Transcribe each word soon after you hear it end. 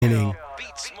presenting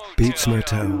Beats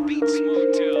Motel.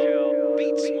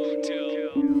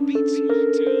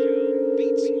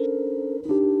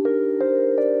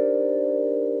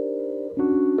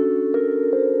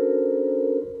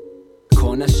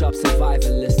 Corner shop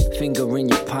survivalist, finger in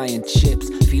your pie and chips,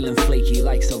 feeling flaky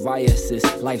like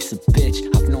psoriasis. Life's a bitch,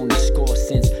 I've known the score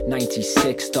since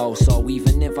 96 though, so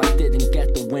even if I didn't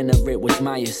get the winner, it was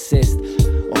my assist.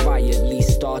 Or I at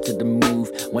least started the move.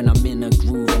 When I'm in a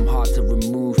groove, I'm hard to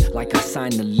remove, like I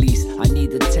signed the lease. I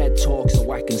need a TED talk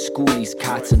so I can school these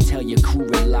cats and tell your crew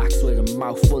relax with a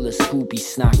mouthful of Scooby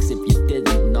snacks. If you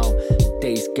didn't know, the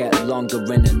days get longer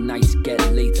and the nights get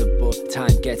later, but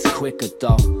time gets quicker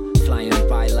though. Flying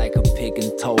by like a pig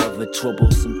in tow of a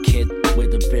troublesome kid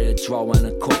with a bit of draw and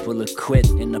a couple of quid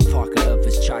in the pocket of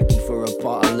his trackie for a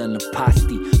bottle and a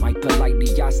pasty. Might politely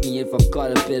ask me if I've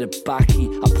got a bit of backy.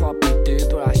 I probably do,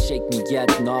 but I shake me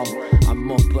head no.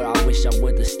 I'm up, but I wish I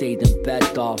would've stayed in bed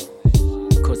though.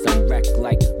 Cause I'm wrecked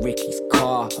like Ricky's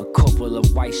car. A couple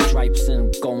of white stripes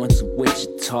and I'm going to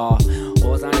Wichita.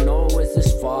 All I know is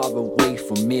it's far away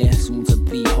from here. Soon to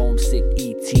be homesick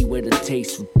E.T. with a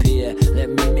taste for beer. Let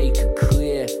me make it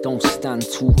clear, don't stand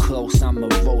too close. I'm a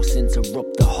roast,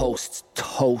 interrupt the host's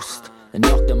toast and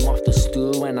knock them off the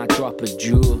stool when I drop a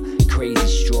jewel.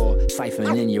 Crazy straw,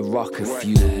 siphoning your rocket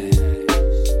fuel.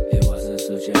 It wasn't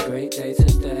such a great day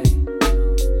today,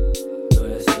 but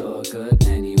it's all good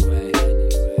anyway.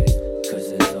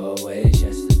 Cause it's always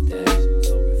yesterday,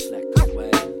 so reflect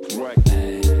away.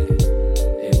 Hey,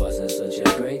 it wasn't such a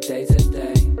great day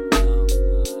today,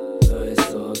 but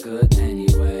it's all good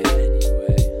anyway.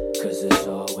 Cause it's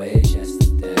always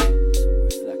yesterday, so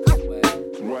reflect away.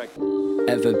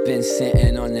 Ever been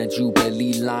sitting on a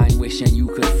Jubilee line, wishing you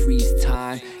could freeze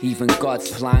time? Even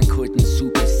God's plan couldn't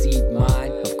supersede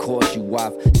mine. Of course you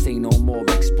have. Say no more,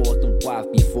 export the wife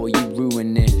before you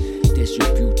ruin it.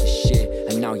 Distribute the shit,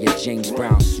 and now you're James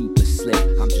Brown super slick.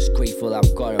 I'm just grateful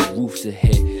I've got a roof to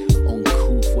hit.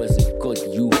 Uncouth was a good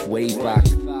youth way back.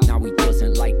 Now he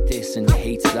doesn't like this and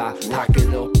hates that. Pack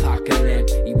it up, pack it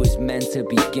in. He was meant to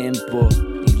begin, but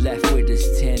he left with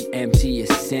his tin empty as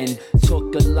sin.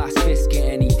 Took the last biscuit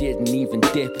and he didn't even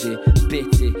dip it.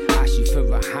 Bit it, asked you for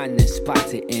a hand and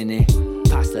spat it in it.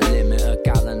 Past the limit, a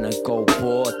gallon of gold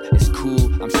board. It's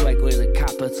cool, I'm swag with a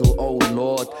capital, oh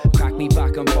lord. Crack me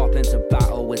back and pop into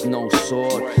battle with no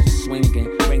sword. Swinging,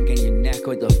 ringing your neck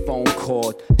with a phone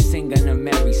cord. Singing a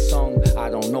merry song, I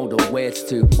don't know the words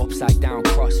to. Upside down,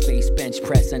 cross-face, bench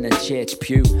press and a church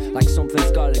pew. Like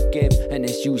something's gotta give, and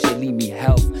it's usually me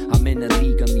health. I'm in a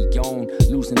league of me own,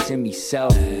 losing to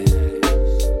myself. Hey,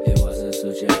 it wasn't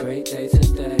such a great day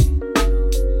today,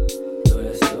 but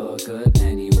it's all good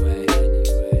anyway.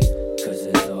 Cause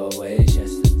it's always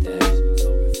yesterday,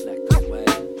 so reflect away.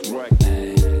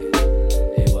 Hey,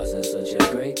 it wasn't such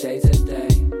a great day today,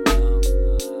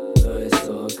 but it's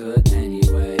all good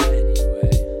anyway.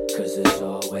 Cause it's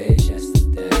always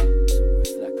yesterday, so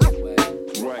reflect away.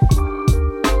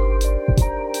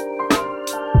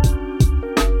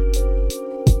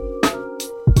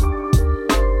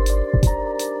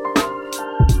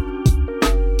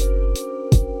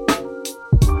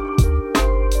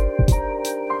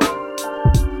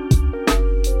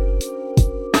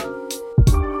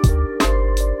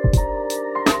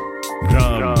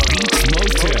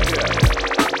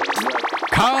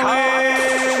 Colin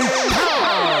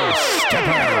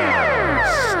Powerstepper.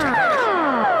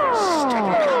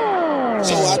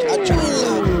 So I turn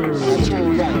left, I turn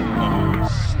right.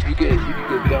 You get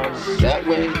done that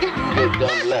way, you get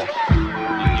done left.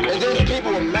 And then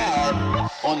people are mad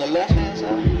on the left hand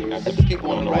side, and the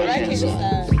people on the right hand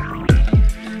side.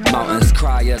 Mountains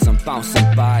cry as I'm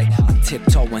bouncing by. I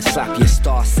tiptoe and slap your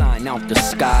star sign out the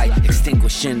sky.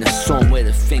 Extinguishing the sun with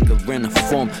a finger in a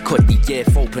thumb. Cut the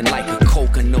earth open like a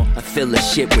coconut and fill the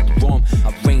shit with rum.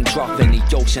 A raindrop in the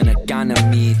ocean of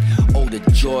Ganymede. Oh the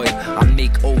joy, I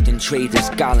make olden traders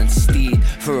gallant steed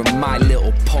for a My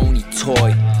Little Pony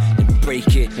toy. And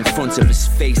break it in front of his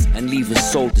face and leave his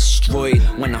soul destroyed.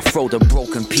 When I throw the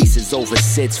broken pieces over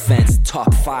Sid's fence.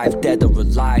 Top 5 dead or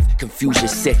alive, confuse your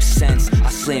sixth sense. I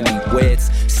slam me words,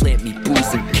 slant me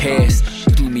booze and cares.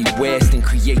 Do me worst and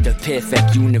create the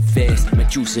perfect universe.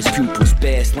 Medusa's pupils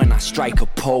burst when I strike a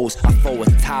pose. I throw a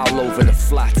towel over the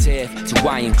flat earth to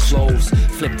iron clothes.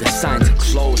 Flip the sign to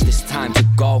close, it's time to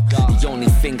go. The only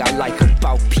thing I like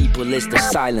about people is the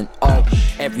silent O.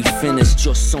 Everything is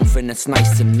just something that's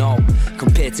nice to know.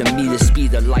 Compared to me, the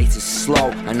speed of light is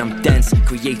slow, and I'm dense,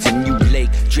 create a new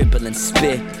lake, dribble and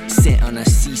spit. Sit on a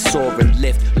seesaw and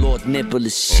lift, Lord Nibble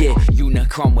is shit.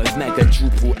 Unicron with Mega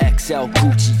Drupal XL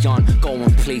Gucci on,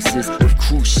 going places with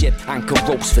cruise ship, anchor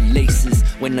ropes for laces.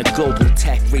 When the global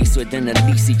tech race with an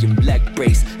Elysium leg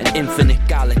brace, and infinite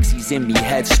galaxies in me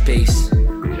headspace.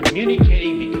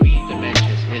 Communicating between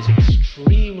dimensions is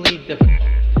extremely difficult.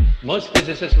 Most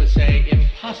physicists would say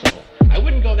impossible. I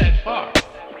wouldn't go that far.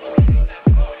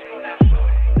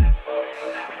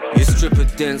 You strip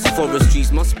of dense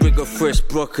forestries, my sprig of fresh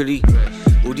broccoli.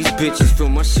 All these bitches feel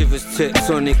my shivers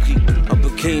tectonically. I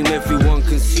became everyone,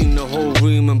 consumed the whole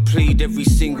room, and played every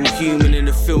single human in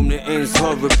a film that ends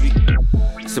horribly.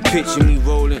 So picture me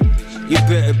rolling. You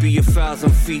better be 1,000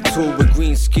 feet tall with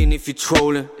green skin if you're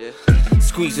trolling.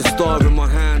 Squeeze a star in my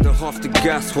hand and half the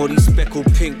gas while these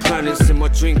speckled pink planets in my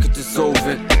drink are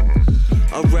dissolving.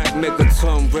 I rack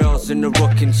megaton rails in the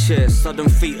rocking chair. Sudden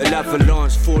fatal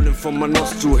avalanche falling from my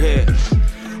nostril hair.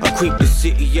 I creep the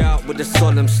city out with a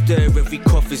solemn stare. Every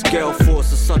cough is gale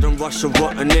force, a sudden rush of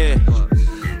rotten air.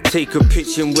 Take a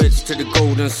pitching wedge to the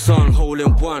golden sun, hole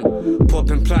in one.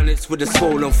 Popping planets with a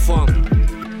swollen thumb.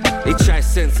 They try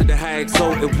censor the high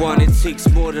exalted one. It takes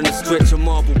more than a stretch of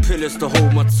marble pillars to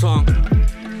hold my tongue.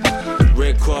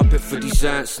 Red carpet for these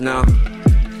ants now.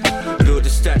 Build a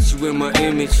statue in my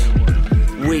image.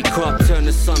 Wake up, turn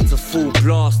the sun to full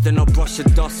blast. Then I'll brush a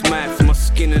dust mite from my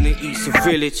skin and it eats a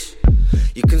village.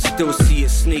 You can still see it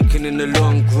snaking in the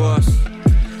long grass.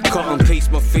 Cut and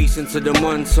paste my face into the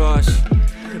montage.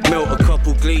 Melt a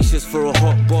couple glaciers for a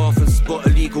hot bath. And spot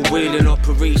illegal whaling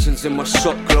operations in my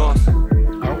shot glass.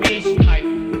 Are we type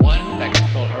 1 that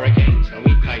control hurricanes? Are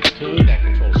we type 2 that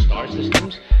control star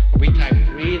systems? Are we type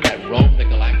 3 that roam the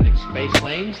galactic space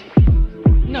lanes?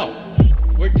 No,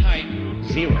 we're type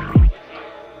 0.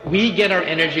 We get our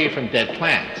energy from dead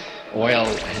plants, oil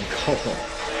and coal.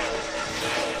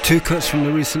 Two cuts from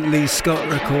the recent Lee Scott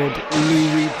record,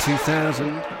 Lou Reed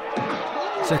 2000.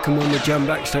 Second one with Jan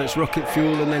Backstone's Rocket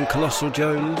Fuel, and then Colossal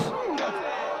Jones.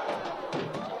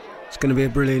 It's going to be a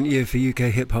brilliant year for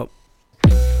UK hip-hop.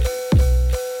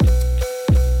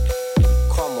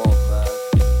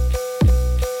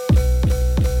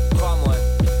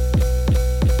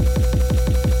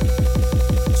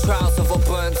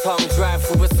 Tongue drive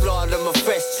through a slalom of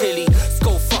fresh chili.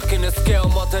 Skull fucking a scale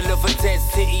model of a dead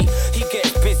city. He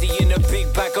gets busy in a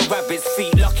big bag of rabbit's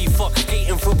feet. Lucky fox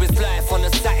skating through his life on a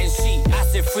satin sheet.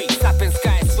 Acid freak slapping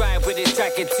sky stride with his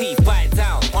jagged teeth. Bite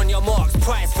down on your marks,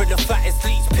 prize for the fattest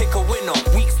leads. Pick a winner,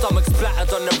 weak stomach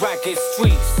splattered on the ragged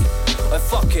streets.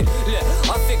 Fuck it, look,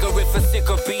 I figure if a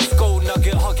sicker beast, gold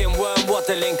nugget hugging, worm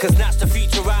waddling. Cause snatch the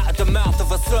future out of the mouth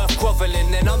of a surf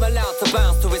groveling. Then I'm allowed to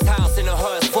bounce to his house in a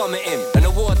hearse vomiting. And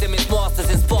award him his masters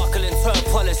in sparkling turf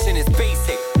polishing is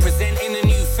basic. Presenting a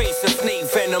new face of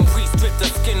snake venom. Pre-stripped the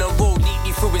skin and rolled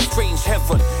neatly through his strange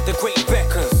heaven. The great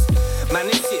beckons. Man,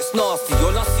 this shit's nasty.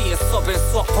 All I see is sobbing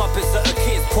sock puppets at a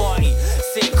kid's party.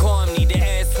 Sit calmly, the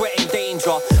air sweating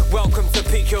danger. Welcome to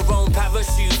pick your own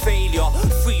parachute failure.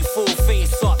 Free full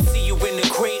face up, see you in the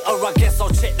crater. I guess I'll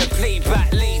check the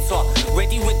playback later.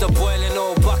 Ready with the boiling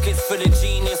old buckets for the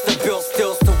genius. The built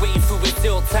stills to wade through his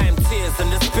ill-timed tears.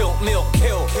 And the spilt milk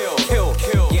kill.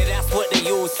 Yeah, that's what they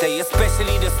all say.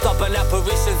 Especially the stubborn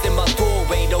apparitions in my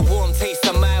doorway. The warm taste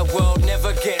of my world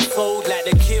never gets old. Like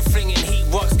the kid flinging heat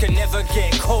rocks can never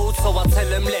get cold. So I tell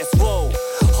them let's roll.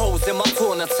 Holes in my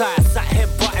torn attire. Sat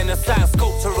headbutting a side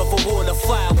sculpture of a wall of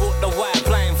fire. Walk the wire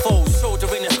blindfold.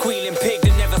 Shouldering a squealing pig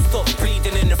that never stops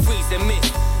bleeding in the freezing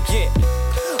mist. Yeah,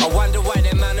 I wonder why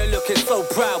them man are looking so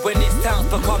proud when this town's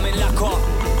becoming like a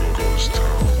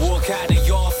walk out the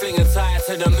yard, fling a tire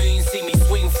to the moon. See me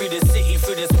swing through the city,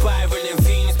 through the spiraling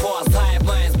fumes. Past tired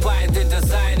minds binding,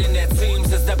 designing their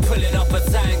tombs as they're pulling up a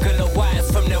tangle of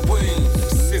wires from their wounds.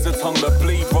 Scissor tongue, the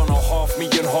blade runner, half me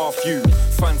and half you.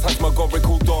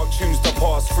 Phantasmagorical dark tunes to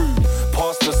pass through.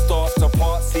 Past the staff to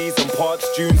part C's and parts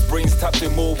Junes. Brains tapped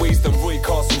in more ways than Roy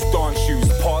Castle's dance shoes.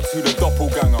 Part 2 the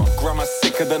doppelganger. Grammar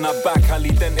sicker than a back alley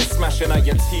dentist smashing at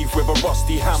your teeth with a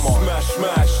rusty hammer.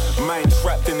 Smash. Mind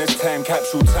trapped in this time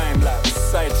capsule time lapse.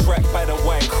 Sidetracked by the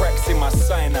white cracks in my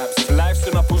synapse. Life's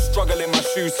an uphill struggle in my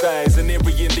shoe size. An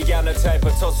eerie Indiana type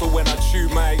of tussle when I chew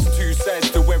mics. Two sides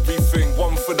to everything.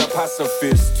 One for the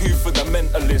pacifist, two for the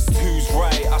mentalist. Who's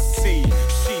right? I see.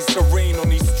 She's serene on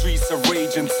these streets of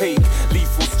rage and take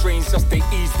lethal strains just to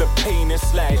ease the pain.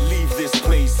 It's like leave this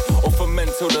place or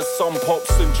ferment till the sun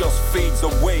pops and just fades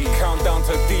away. Countdown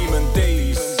to demon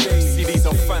days. See these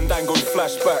are fandangled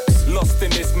flashbacks. Lost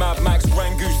in this Mad Max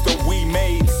Rangoose that we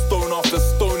made. Stone after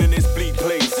stone in this bleak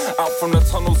place. Out from the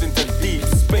tunnels into deep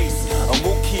space. And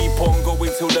we'll keep on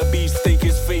going till the beefsteak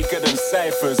is faker than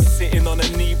ciphers. Sitting on a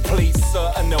neat plate,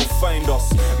 certain they'll find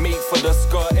us. Made for the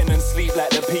skirting and sleep like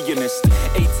the pianist.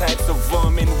 8 types of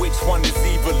vermin, which one is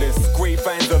evilest?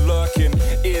 Grapevines are lurking,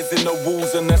 ears in the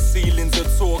walls and the ceilings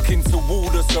are talking to all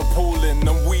that's appalling,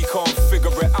 and we can't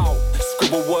figure it out.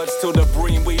 Scribble words till the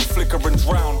brainwaves flicker and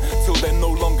drown, till they're no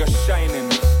longer shining.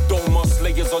 Domus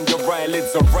layers on your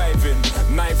eyelids arriving.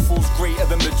 Nightfall's greater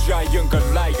than the giant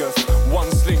Goliath.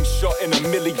 One slingshot in a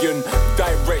million.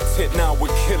 Direct hit, now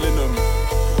we're killing them.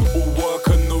 All work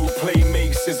and no play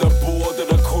makes is a bore that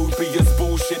a copious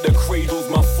bullshit that cradles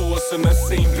my force. And the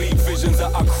same bleak visions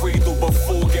that I cradled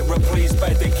before get replaced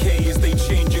by decay as they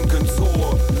change and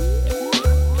contour.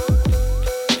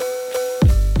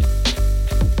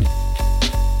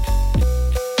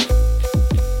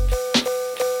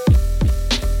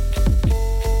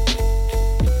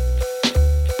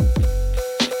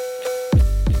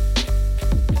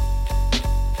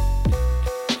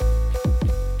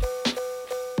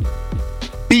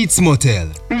 Beats Motel.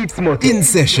 In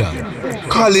session.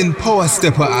 Colin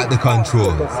Powerstepper at the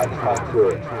controls.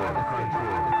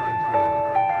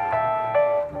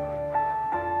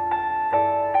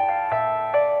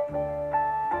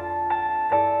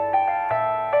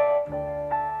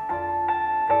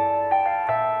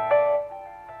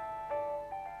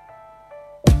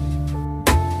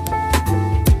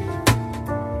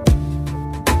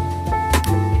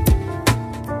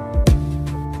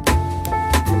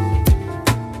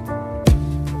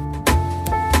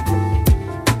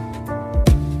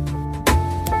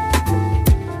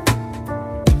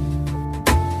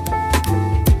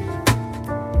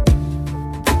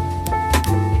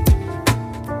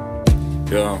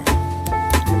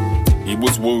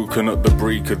 Woken at the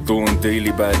break of dawn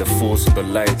daily by the force of the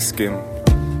light skin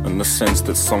and the sense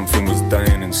that something was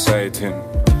dying inside him.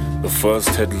 The first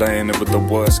headline of the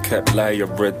worst kept lie I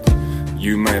read.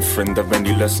 You, my friend, have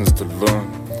any lessons to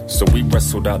learn? So we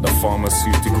wrestled out the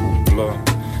pharmaceutical blur.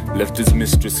 Left his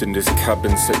mistress in this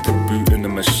cabin, set to boot in the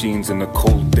machines in a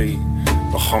cold day.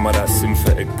 The hum of that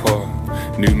synthetic purr.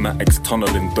 Pneumatics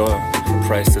tunneling dirt.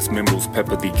 Priceless minerals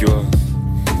pepper the earth.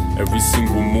 Every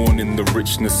single morning the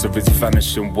richness of his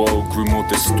vanishing world grew more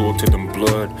distorted and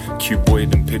blurred,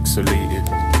 cuboid and pixelated.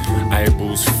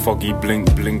 Eyeballs foggy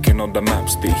blinking on the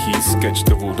maps that he sketched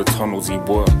of all the tunnels he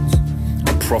worked.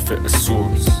 A prophet of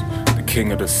sorts, the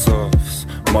king of the serfs.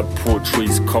 Mud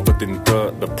portraits covered in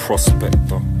dirt, the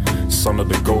prospector. Son of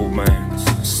the gold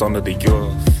mines, son of the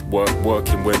earth.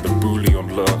 Working where the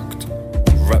bullion lurked.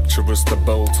 Rapturous the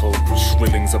bell toll,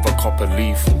 shrillings of a copper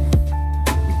lethal.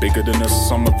 Bigger than the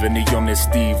sum of any honest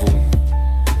evil.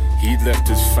 He'd left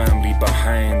his family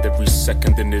behind. Every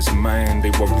second in his mind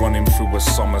they were running through a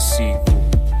summer sequel.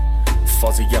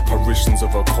 Fuzzy apparitions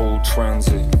of a cold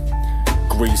transit.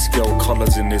 Grayscale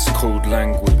colours in this code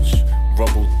language.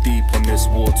 Rubble deep on this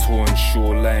war-torn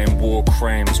shoreline. War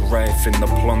crimes rife in the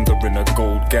plunder in a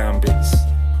gold gambits.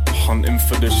 Hunting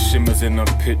for the shimmers in a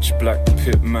pitch black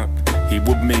pit map. He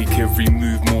would make every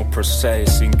move more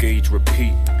precise. Engage,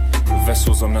 repeat.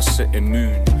 Vessels on a setting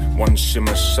moon. One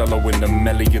shimmer shallow in the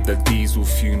melee of the diesel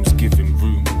fumes, giving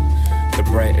room. The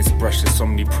brightest brushless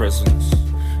omnipresence.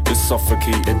 It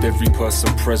suffocated every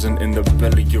person present in the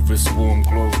belly of his warm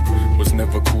glow. Was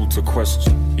never called to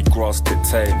question. He grasped it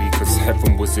tightly cause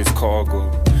heaven was his cargo.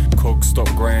 Cogs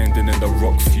stopped grinding and the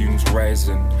rock fumes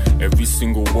rising. Every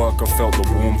single worker felt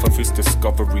the warmth of his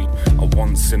discovery. A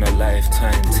once in a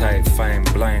lifetime tight fine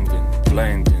blinding.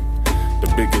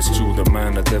 The biggest jewel that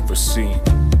man had ever seen.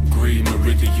 Grey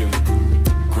meridian,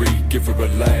 great giver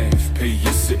of life. Pay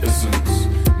your citizens,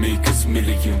 make us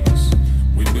millions.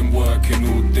 We've been working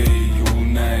all day, all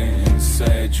night.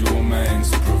 Inside your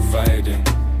minds providing.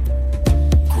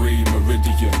 Grey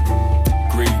meridian,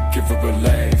 great giver of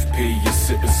life. Pay your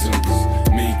citizens,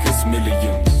 make us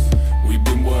millions. We've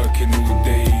been working all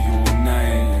day, all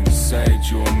night. Inside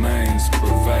your minds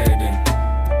providing.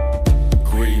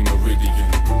 Grey meridian.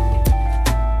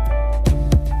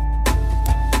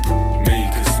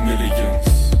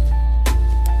 Millions.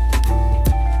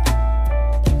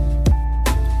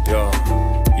 Yeah,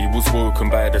 he was woken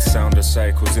by the sound of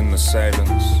cycles in the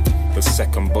silence. The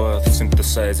second birth,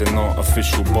 synthesizing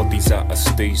artificial bodies out of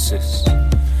stasis.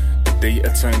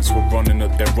 Data tanks were running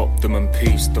at their optimum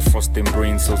pace. The frosting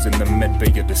brain cells in the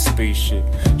medbay of the spaceship.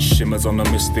 Shimmers on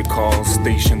a mystic hull,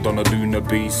 stationed on a lunar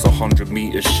base. 100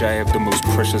 meters shy of the most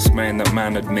precious man that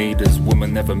man had made us.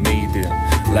 Woman never made it,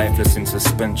 lifeless in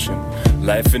suspension.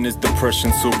 Life in his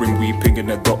depression, saw him weeping in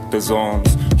a doctor's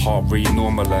arms. Heart rate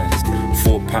normalized,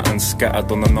 thought patterns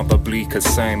scattered on another bleak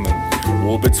assignment.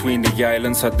 War between the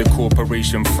islands had the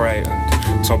corporation frightened.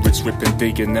 Turrets ripping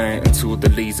day and night until the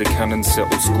laser cannon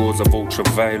settled scores of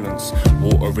ultraviolence.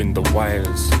 Water in the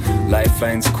wires,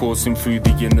 lifelines coursing through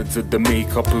the innards of the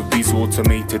makeup of these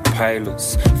automated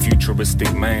pilots.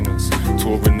 Futuristic miners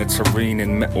touring the terrain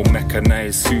in metal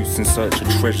mechanized suits in search of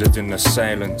treasures in the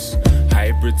silence.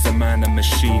 Hybrids of man and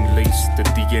machine laced the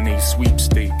DNA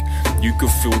sweepstake. You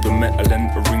could feel the metal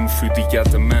entering through the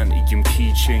adamantium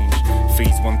key change.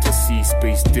 Phase 1 to see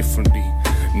space differently.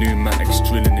 Pneumatics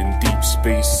drilling in deep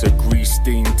space. A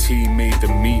grease-stained team made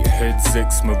of meatheads,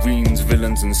 ex-marines,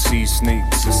 villains and sea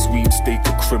snakes. A sweepstake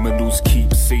of criminals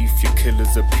keep safe. Your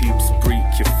killers are peeps. Break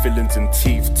your fillings and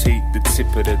teeth. Take the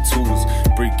tip of their tools.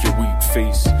 Break your weak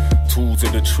face. Tools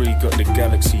of the trade got the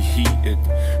galaxy heated.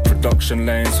 Production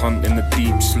lines hunting the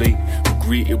deep slate. We're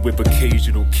greeted with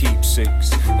occasional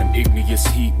keepsakes. An igneous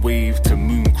heat wave to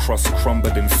moon cross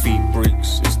crumbling feet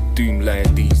breaks. It's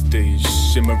doomlight these days.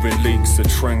 Shimmering lakes of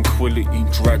tranquility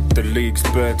drag the legs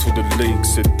bare to the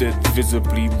lakes are dead.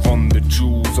 Visibly run the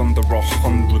jewels under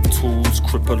 100 tools.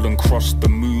 Cripple and crush the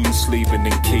moon, slaving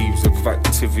in caves of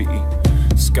activity.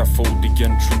 Scaffold the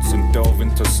entrance and delve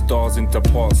into stars, into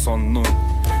parts unknown.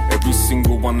 Every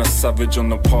single one a savage on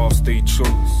the path they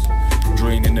chose.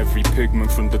 Draining every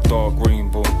pigment from the dark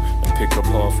rainbow and pick up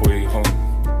halfway home.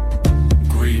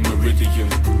 Grey meridian,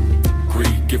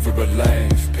 great giver of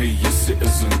life. Pay your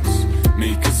citizens,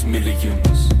 make us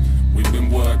millions. We've been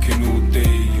working all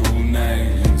day, all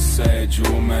night. Inside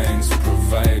your minds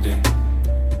providing.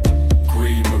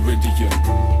 Grey meridian,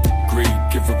 great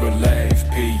giver of life.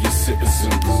 Pay your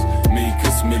citizens, make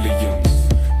us millions.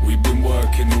 We've been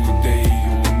working all day,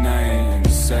 all night.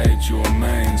 Inside your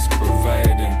minds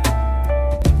providing.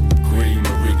 Grey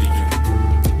meridian,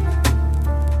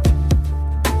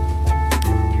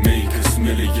 make us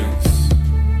millions.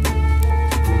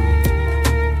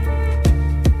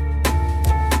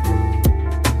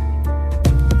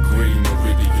 Grey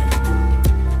meridian,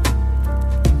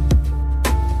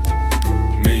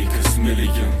 make us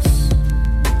millions.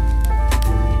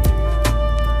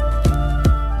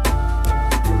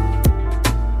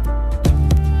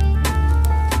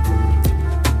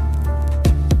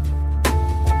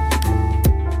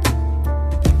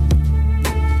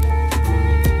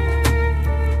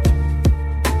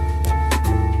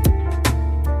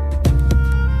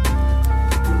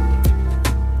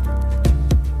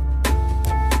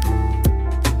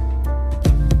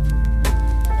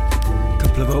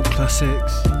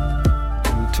 Classics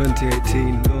from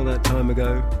 2018, all that time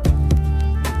ago.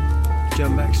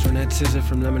 John Baxter and Ed Scissor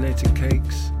from Laminated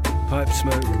Cakes, Pipe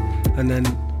Smoke, and then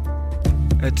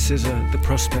Ed Scissor, The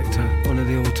Prospector, one of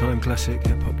the all-time classic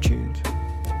hip-hop tunes.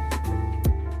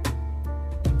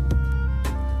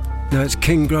 Now it's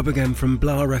King Grub again from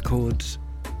Blah Records,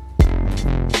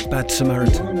 Bad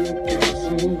Samaritan.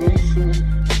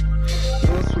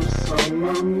 That's what's on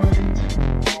my mind.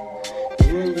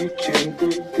 Yeah, you can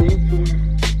dig deeper.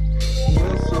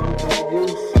 That's all that you'll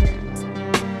find.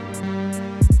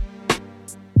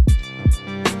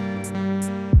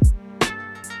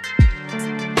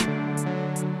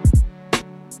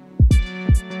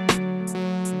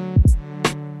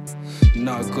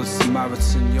 Not a good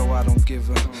Samaritan, yo, I don't give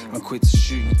a. I'm quick to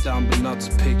shoot you down, but not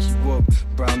to pick you up.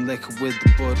 Brown liquor with the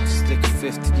bud, stick a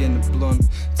 50 in the blunt.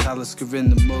 Talisker in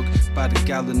the mug, by the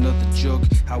gallon of the jug.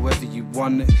 However you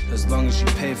want it, as long as you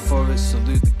pay for it.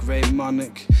 Salute the great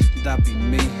monarch, that be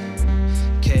me.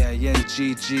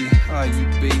 KINGGRUB,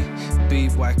 B,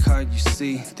 why can't you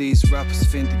see? These rappers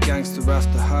think the gangster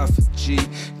after half a G.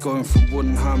 Going from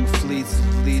wooden harm a fleet to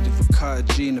the lead of a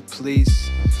Cartagena, please.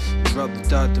 Drop the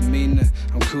dark demeanor,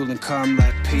 I'm cool and calm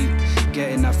like Pete.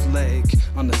 Getting athletic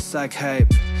on the sag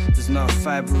hype. There's not a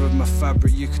fibre of my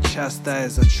fabric you could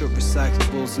chastise. I chuck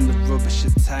recyclables in the rubbish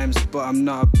at times, but I'm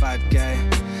not a bad guy,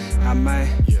 am I?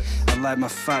 I like my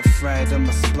fat fried and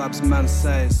my slabs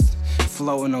man-sized.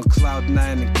 Floating on cloud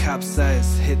 9 and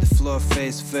capsized. Hit the floor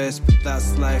face first, but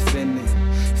that's life innit.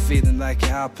 Feeling like it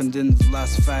happened in the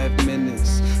last 5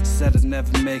 minutes. Said I'd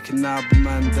never make an album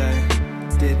and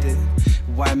I did it.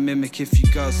 Why mimic if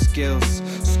you got skills?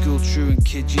 School truant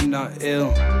kid, you're not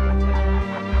ill.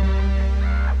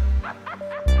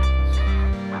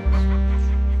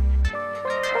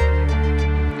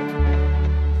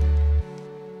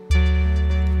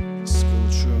 School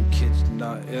truant kid, you're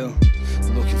not ill.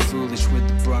 Looking foolish with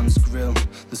the bronze grill.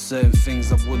 There's certain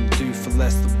things I wouldn't do for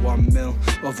less than 1 mil.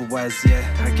 Otherwise, yeah,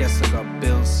 I guess I got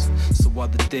bills. So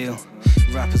what the deal?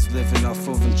 Rappers living off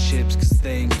oven chips cause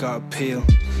they ain't got appeal.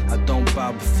 I don't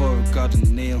bow before a god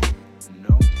and kneel.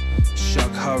 No.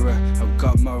 Shock horror, I've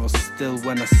got morals still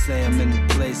when I say I'm in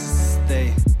the place to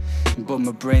stay. but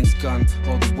my brain's gone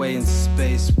all the way into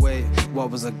space. Wait,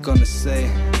 what was I gonna say?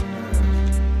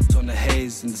 Ton of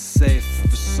haze in the safe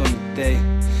of a sunny day.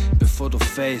 Befuddled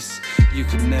face, you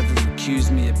could never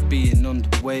accuse me of being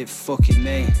underweight. Fucking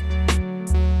A.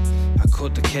 I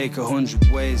cut the cake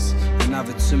 100 ways and have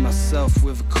it to myself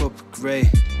with a cup of grey.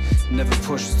 Never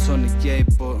pushed a ton of gay,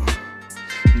 but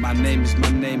my name is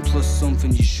my name plus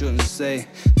something you shouldn't say.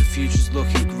 The future's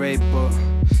looking great, but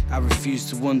I refuse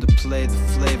to underplay the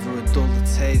flavour or dull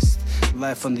the taste.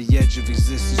 Life on the edge of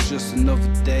existence, just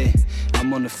another day.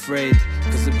 I'm unafraid,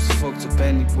 cause it was fucked up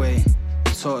anyway.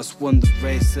 The tortoise won the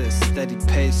race at a steady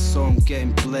pace, so I'm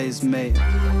getting blazed, mate.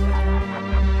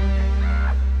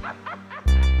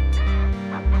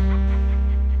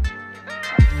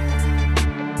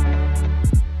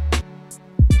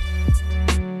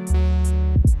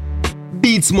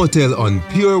 Beats Motel on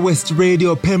Pure West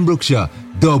Radio, Pembrokeshire.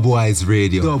 Dubwise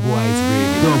Radio. Dubwise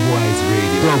Radio.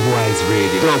 Dubwise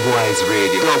Radio. Dubwise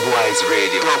Radio. Dubwise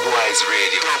Radio. Dubwise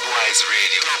Radio. Dubwise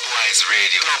Radio. Dubwise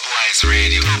Radio. Dubwise Radio. Dubwise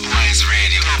Radio. Dubwise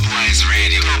Radio. Dubwise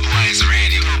Radio. Dubwise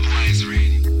Radio. Dubwise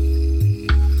Radio.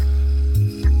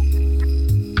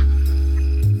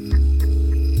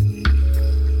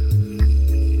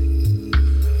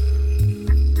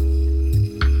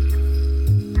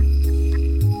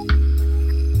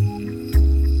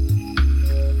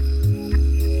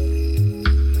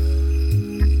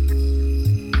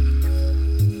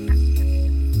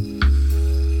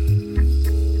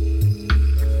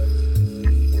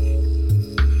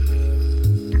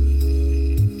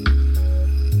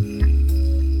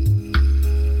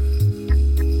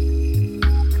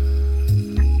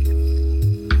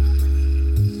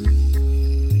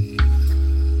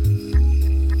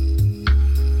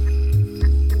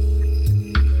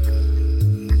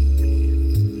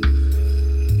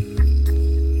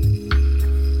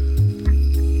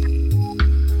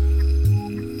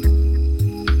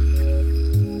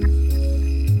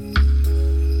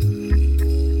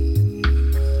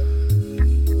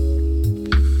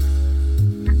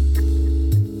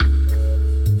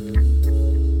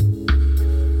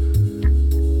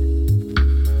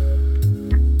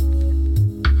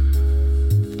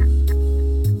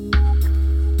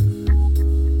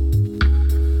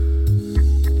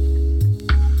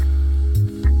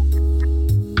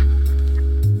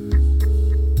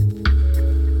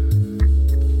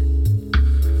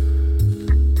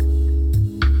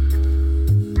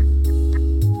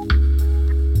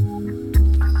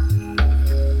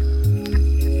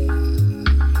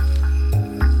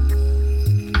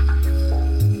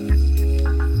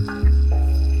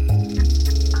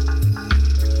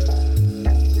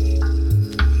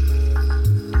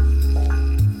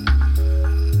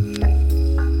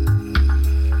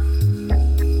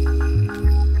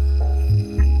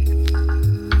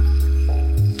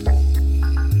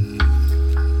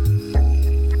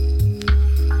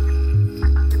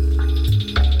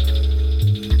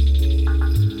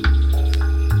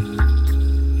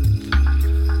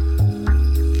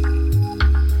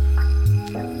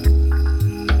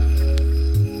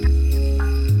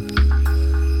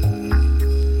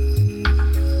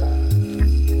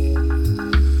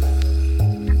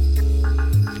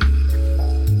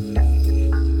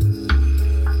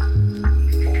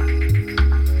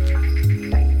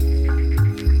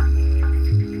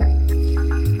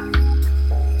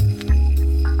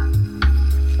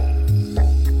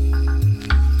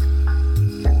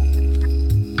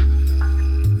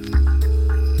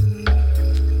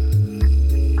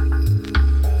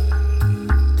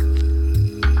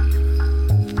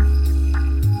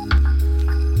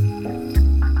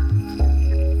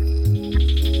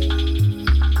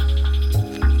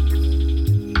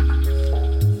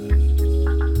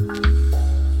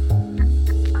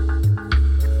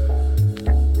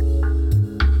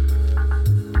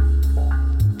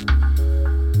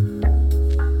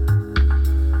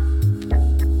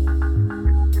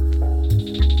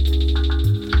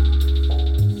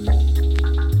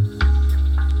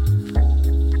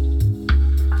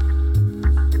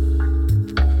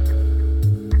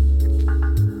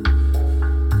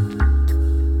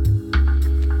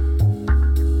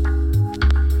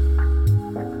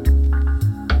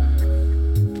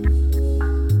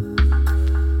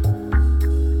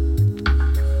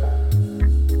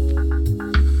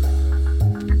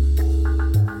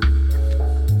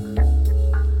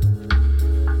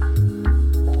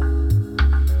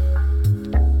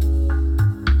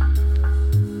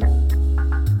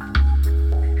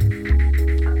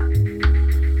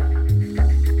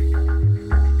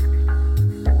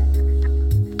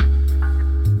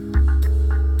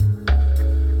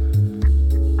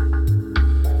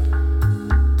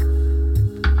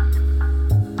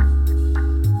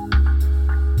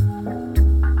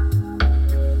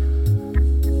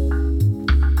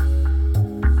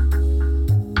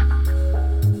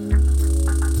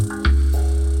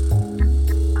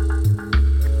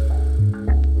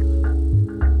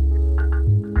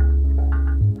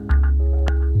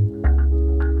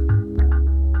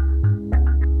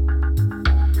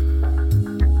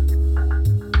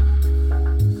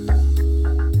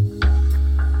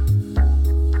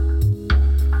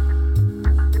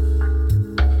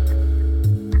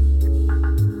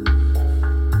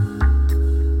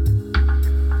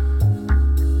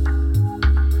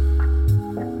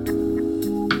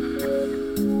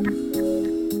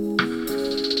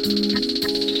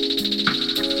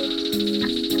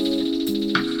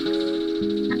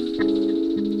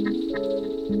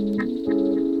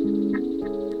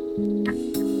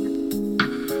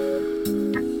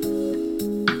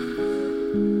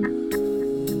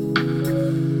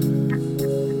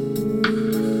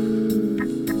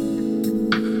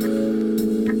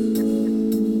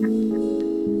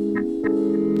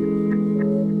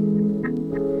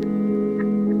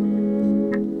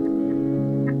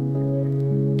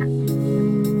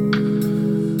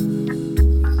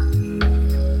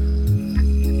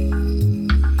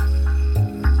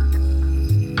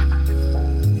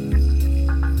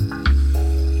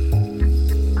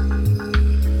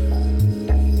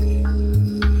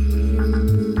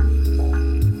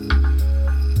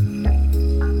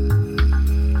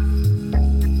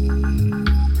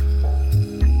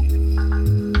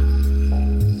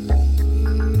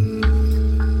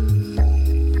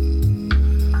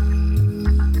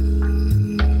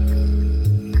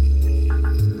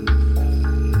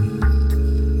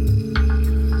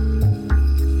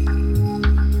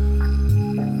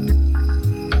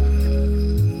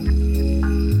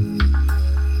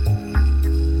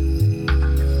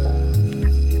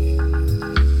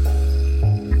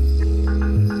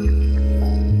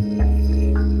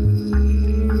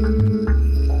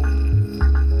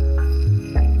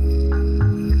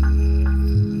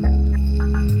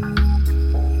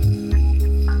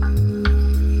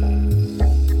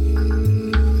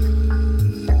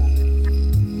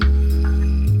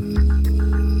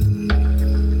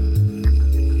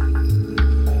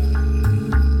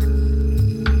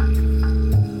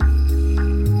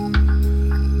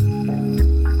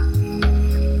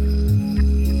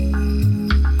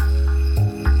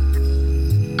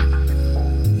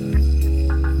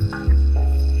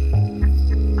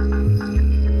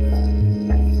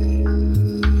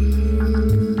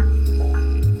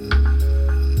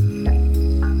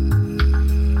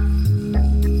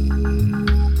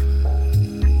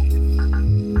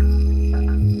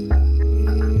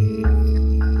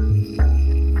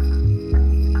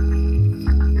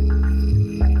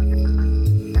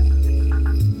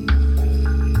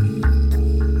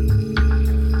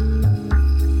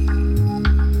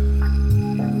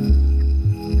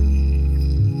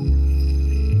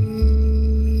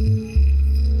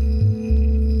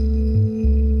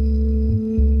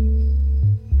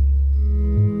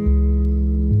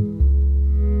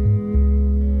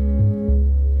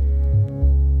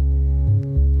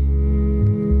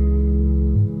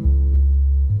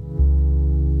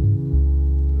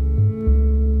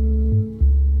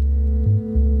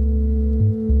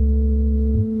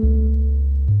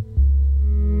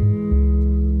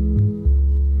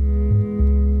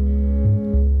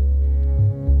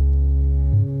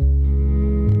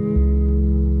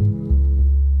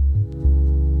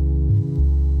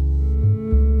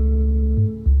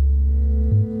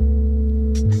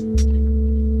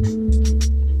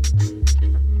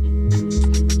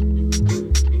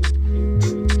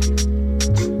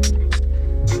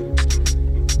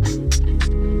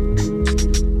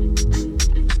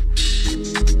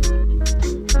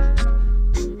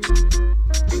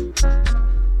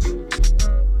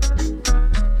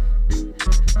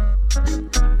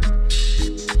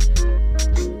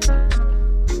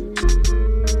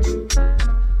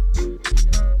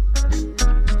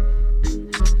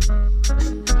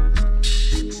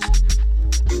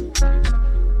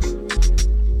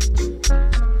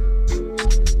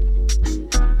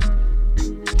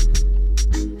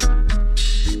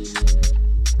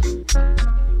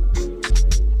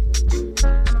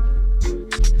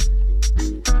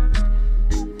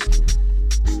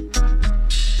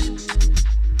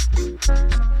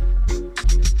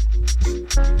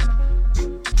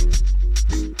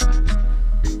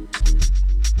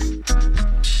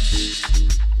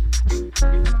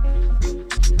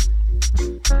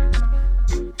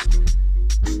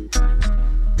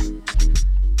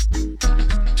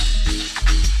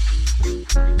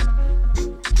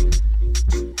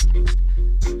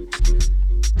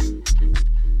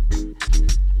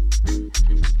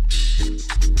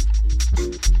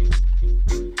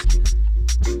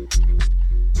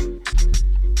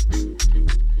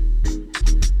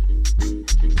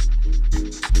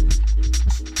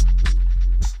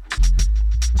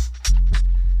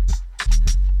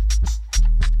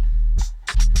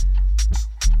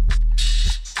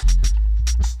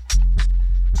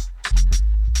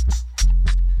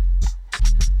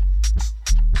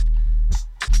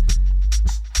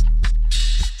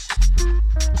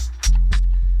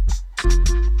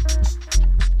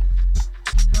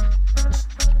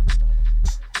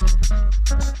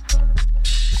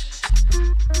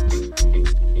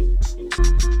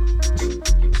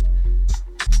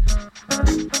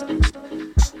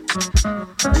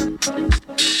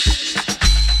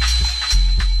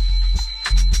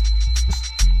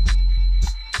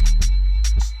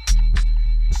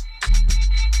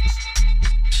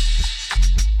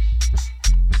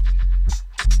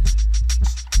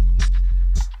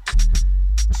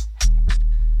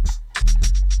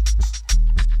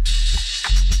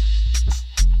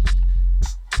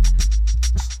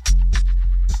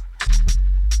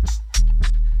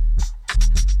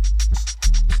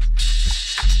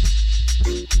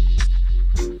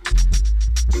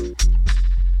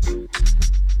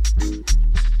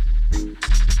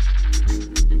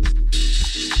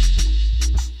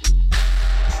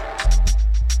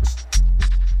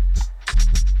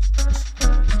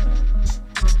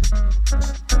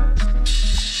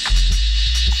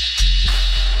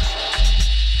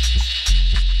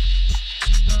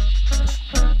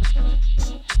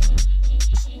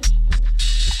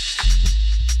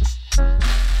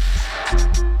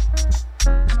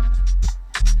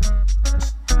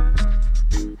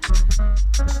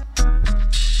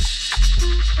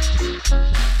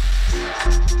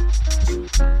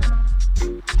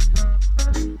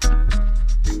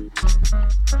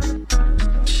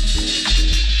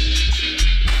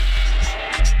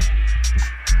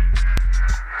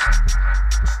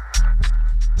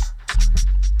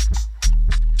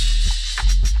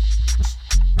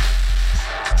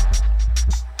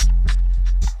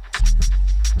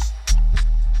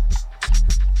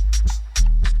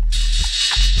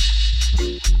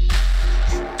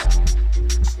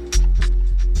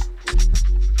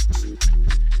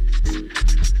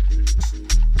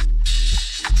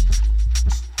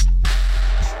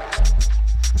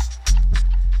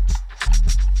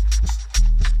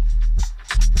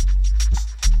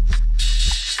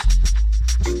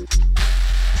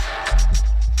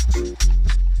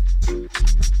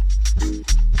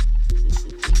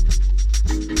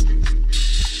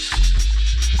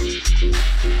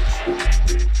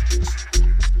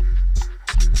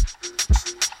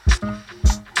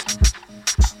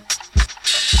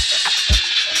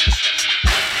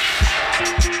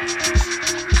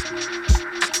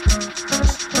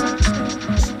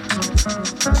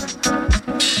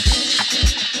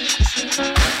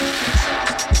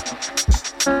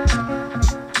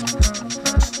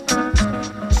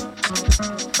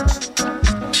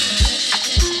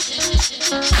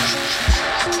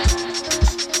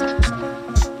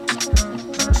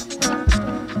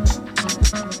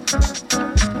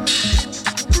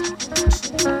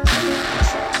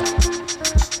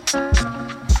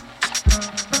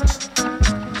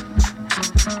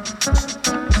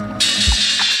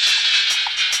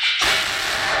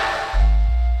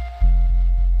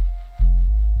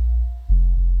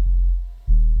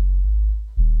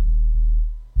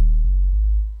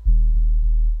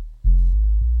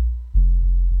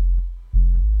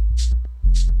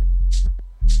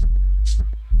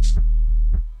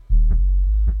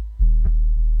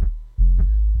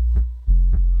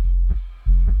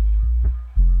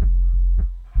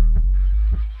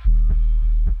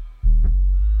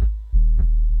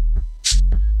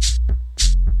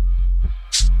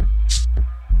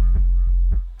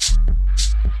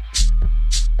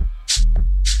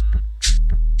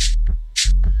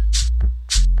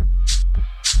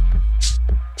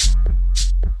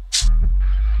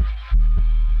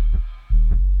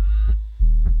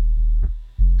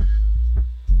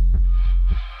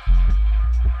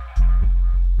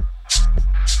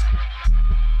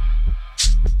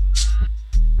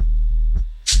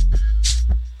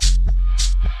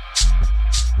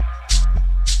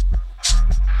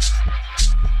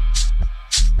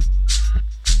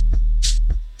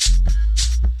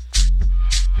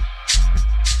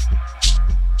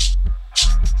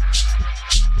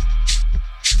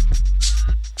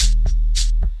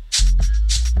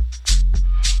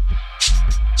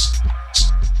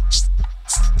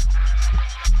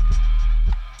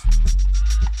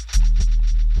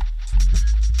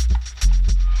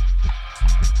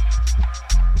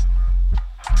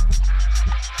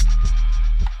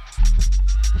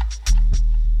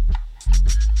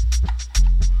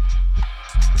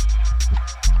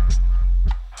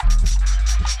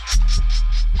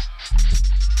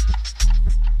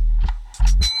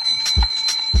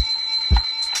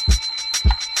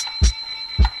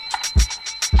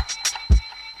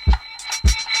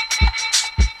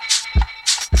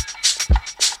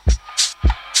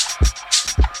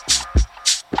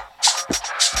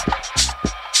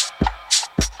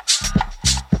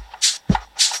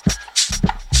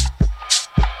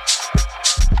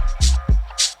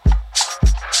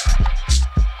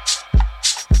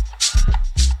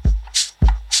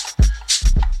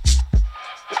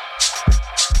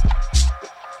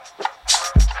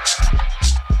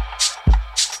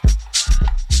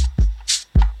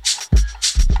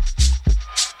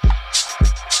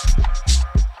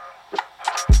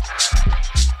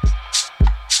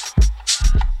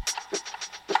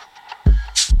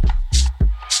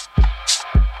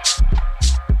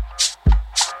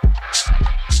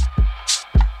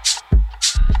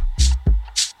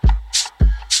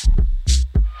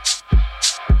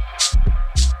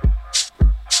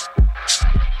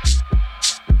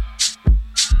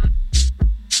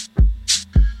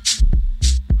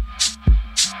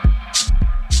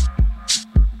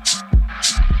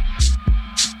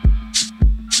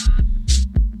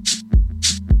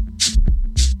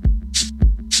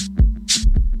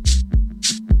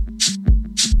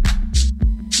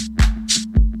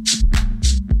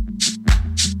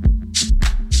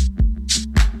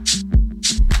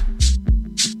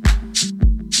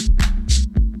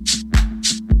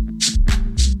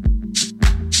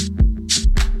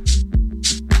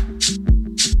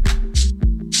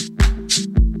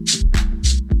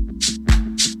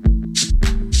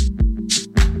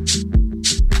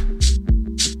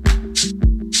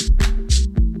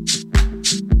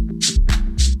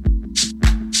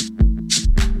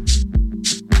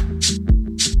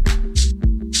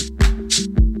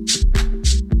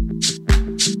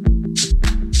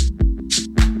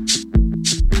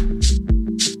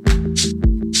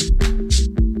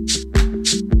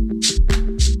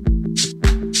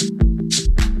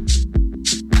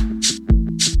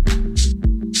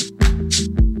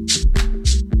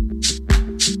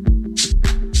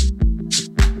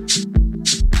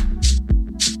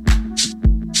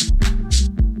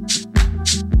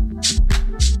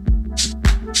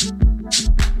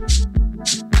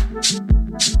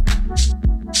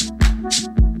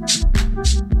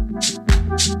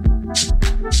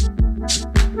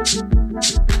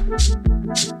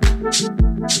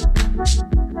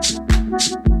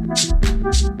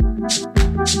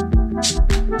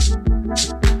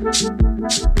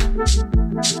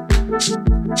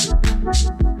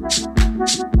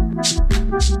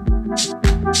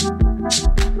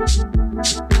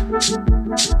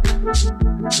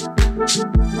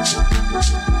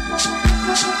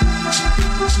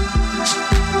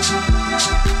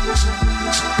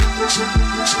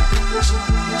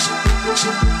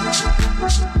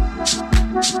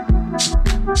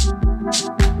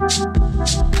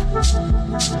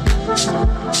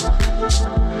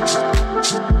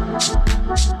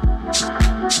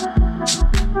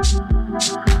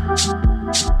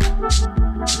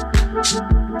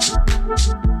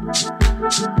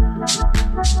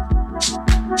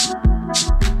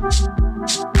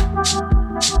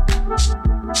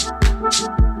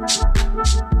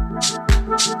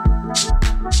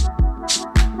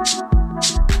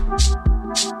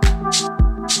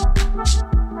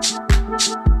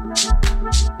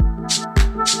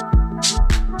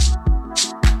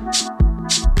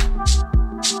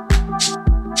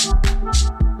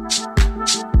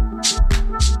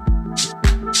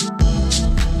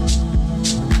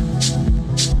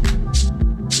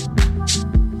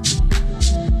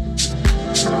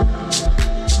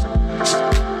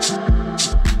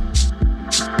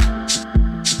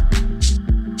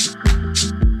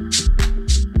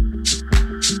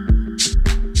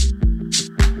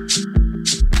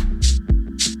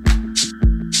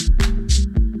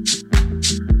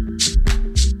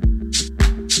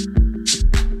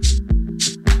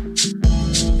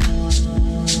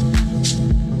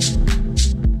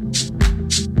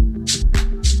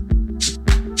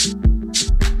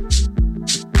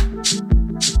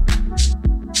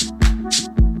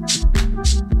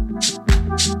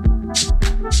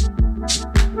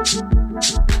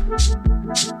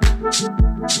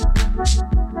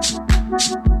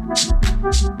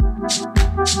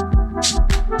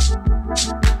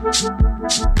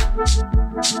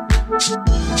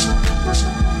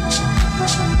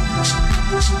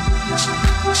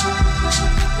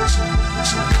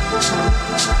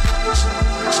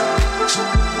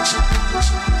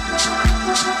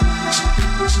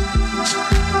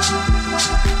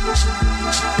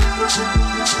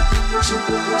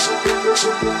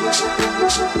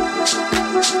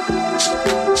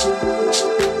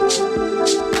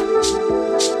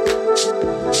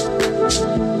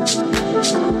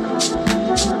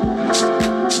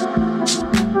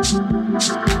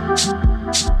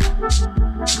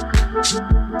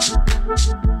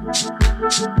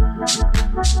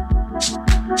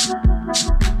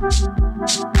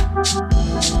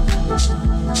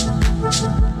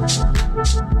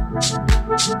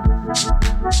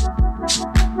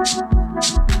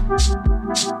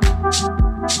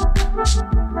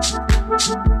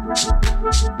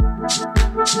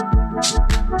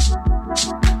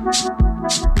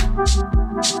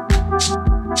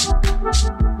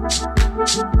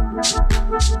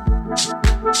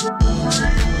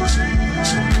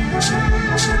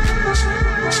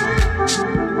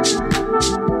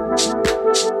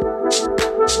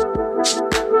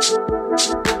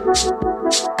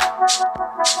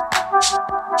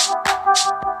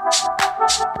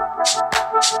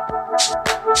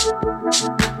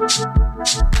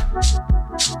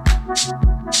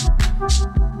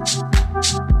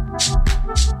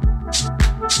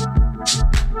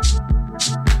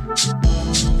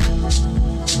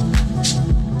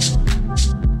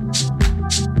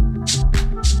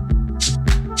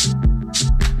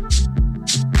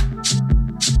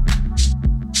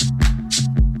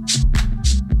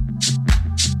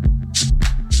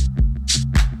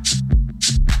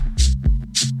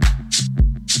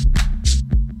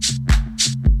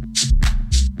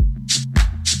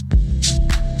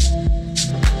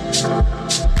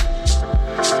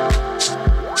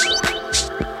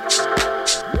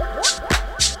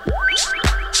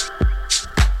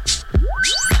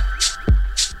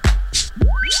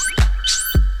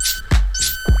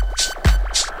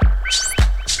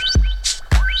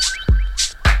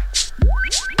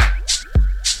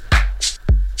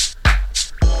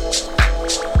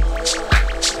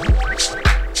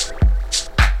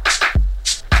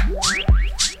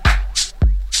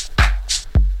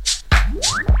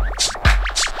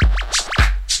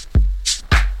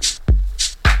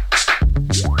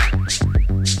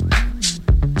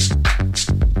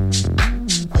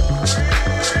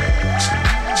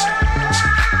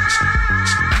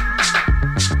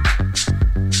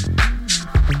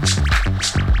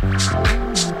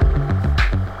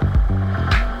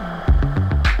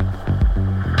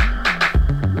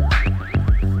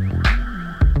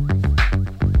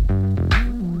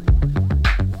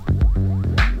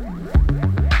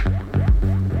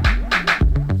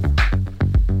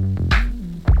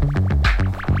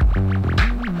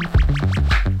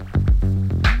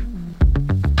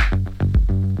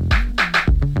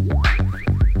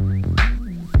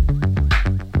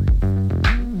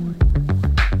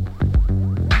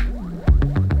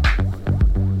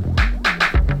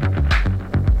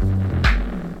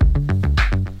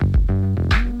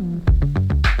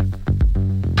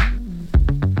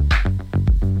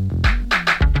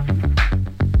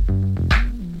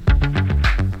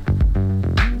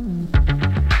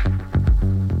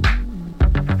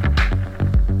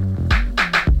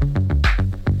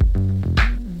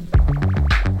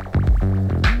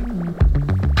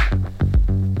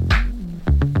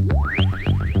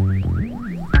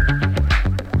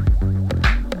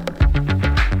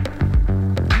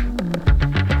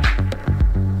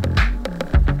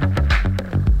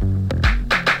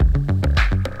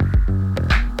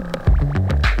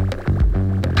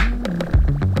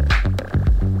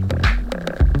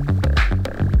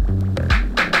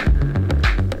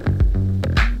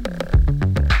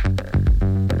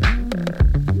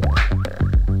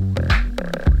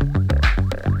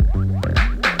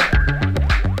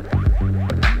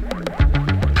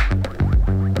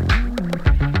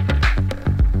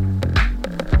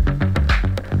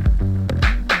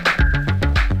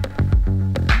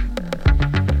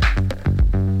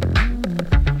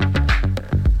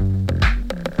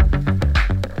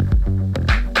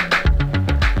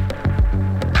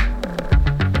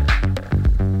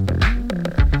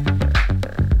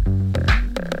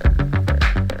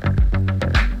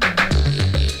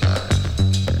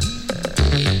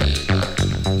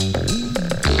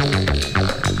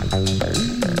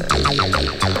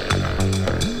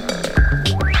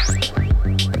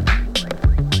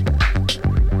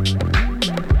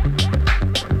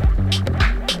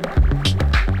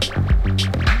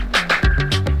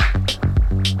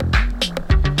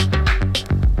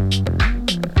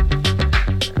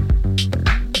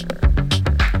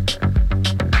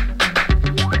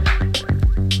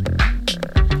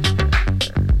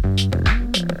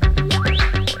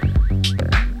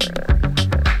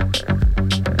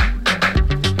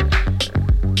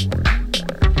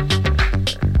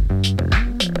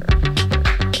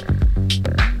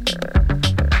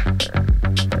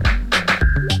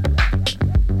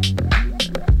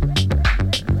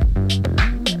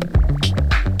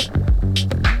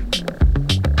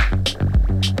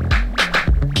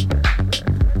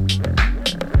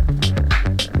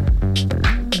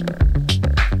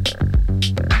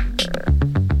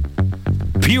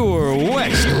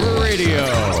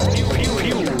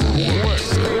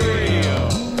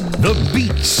 The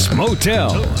Beats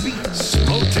Motel. The Beats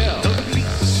Motel.